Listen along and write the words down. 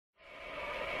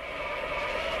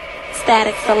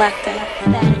Statik Selektah.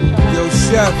 Yo,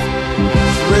 Chef,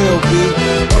 it's real, B.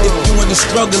 If you in the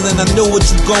struggle and I know what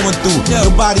you going through,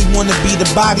 nobody wanna be the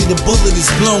body the bullet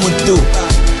is blowing through.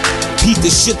 Peep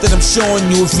the shit that I'm showing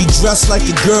you. If he dressed like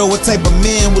a girl, what type of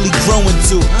man will he grow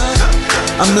into?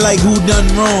 I'm like, who done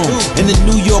wrong? In the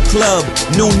New York club,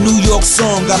 no New York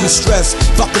song got me stressed.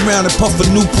 Fuck around and puff a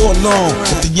Newport long.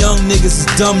 If the young niggas is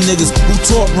dumb niggas, who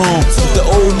taught wrong? If the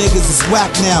old niggas is whack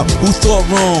now, who thought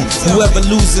wrong? Whoever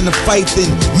losing the fight,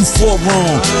 then you fought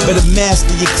wrong. Better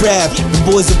master your craft. The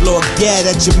boys will blow a gad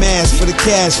at your mask for the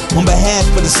cash on behalf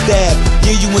of the staff.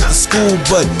 Yeah, you went to school,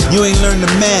 but you ain't learned the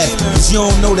math, cause you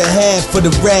don't know the half for the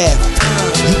wrath.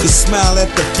 You can smile at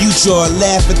the future or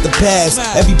laugh at the past.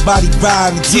 Everybody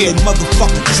ride until they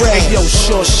motherfucking crash. Hey yo,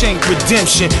 Shawshank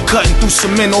Redemption, cutting through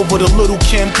cement over the Little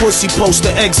Kim pussy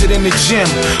poster, exit in the gym.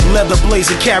 Leather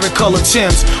blazer, carrot color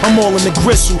Timbs. I'm all in the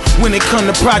gristle. When it come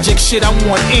to project shit, I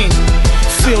want ink.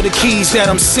 Feel the keys that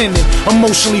I'm sending.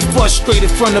 Emotionally frustrated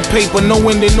from the paper, no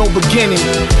ending, no beginning.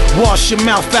 Wash your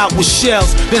mouth out with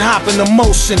shells, then hop in the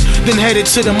motion, then headed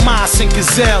to the Moss and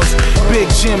Cazals. Big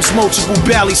gyms, multiple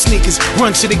Bally sneakers.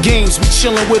 Run to the games, we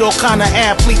chillin' with all kind of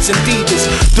athletes and divas.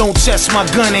 Don't test my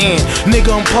gun hand,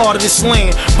 nigga, I'm part of this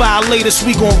land. Violate us,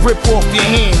 we gon' rip off your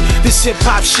hand. This hip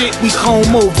hop shit, we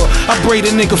comb over. I braid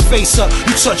a nigga face up,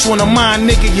 you touch one of mine,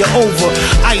 nigga, you're over.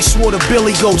 Ice water,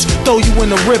 Billy Goats, throw you in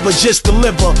the river, just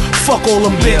deliver. Fuck all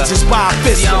them bitches, buy a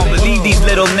fist. I don't believe these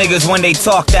little niggas when they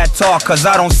talk that talk, cause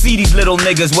I don't see these little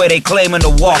niggas where they claiming to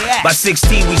walk. By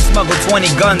 16 we smuggled 20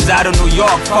 guns out of New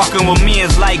York. Fucking with me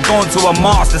is like going to a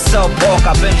mosque to sell pork.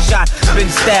 I've been shot, been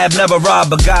stabbed, never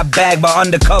robbed, but got bagged by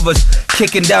undercovers.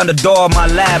 Kicking down the door of my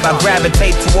lab, I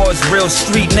gravitate towards real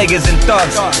street niggas and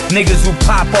thugs. Niggas who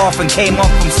pop off and came up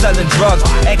from selling drugs.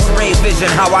 X-ray vision,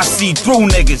 how I see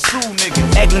through niggas.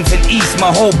 Eglinton East,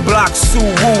 my whole block,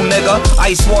 Sue-woo, nigga.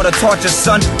 Ice water torture,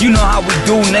 son, you know how we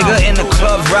do, nigga. In the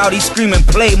clubs, rowdy screaming,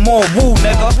 play more woo,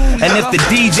 nigga. And if the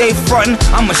DJ frontin',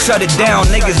 I'ma shut it down.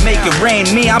 Niggas make it rain,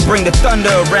 me, I bring the thunder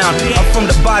around. I'm from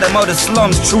the bottom of the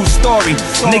slums, true story.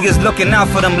 Niggas looking out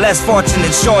for them less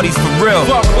fortunate shorties, for real.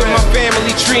 Fuck with my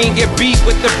family tree and get beat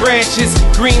with the branches.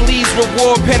 Green leaves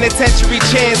reward penitentiary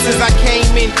chances. I came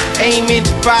in, aiming,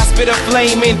 fire spitter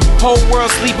flaming. Whole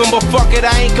world sleeping, but fuck it,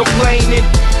 I ain't complaining.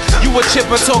 You a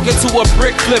chipper talking to a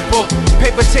brick flipper.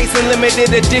 Paper chasing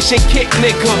limited edition kick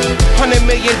nigga. $100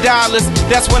 million,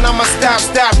 that's when I'ma stop,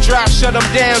 drop, shut them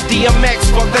down. DMX,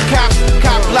 fuck the cops,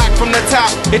 cop block from the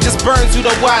top. It just burns you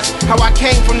to watch how I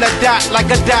came from the dot, like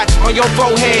a dot on your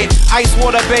forehead. Ice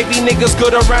water, baby, niggas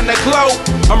good around the globe.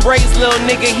 I'm raised little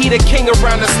nigga, he the king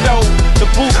around the stove. The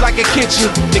booth like a kitchen,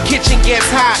 the kitchen gets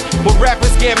hot, but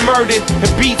rappers get murdered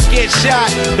and beats get shot.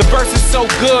 The verse is so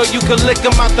good, you can lick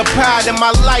them out the pot. In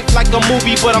my life like a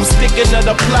movie, but I'm sticking to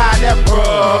the plot. That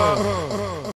bruh.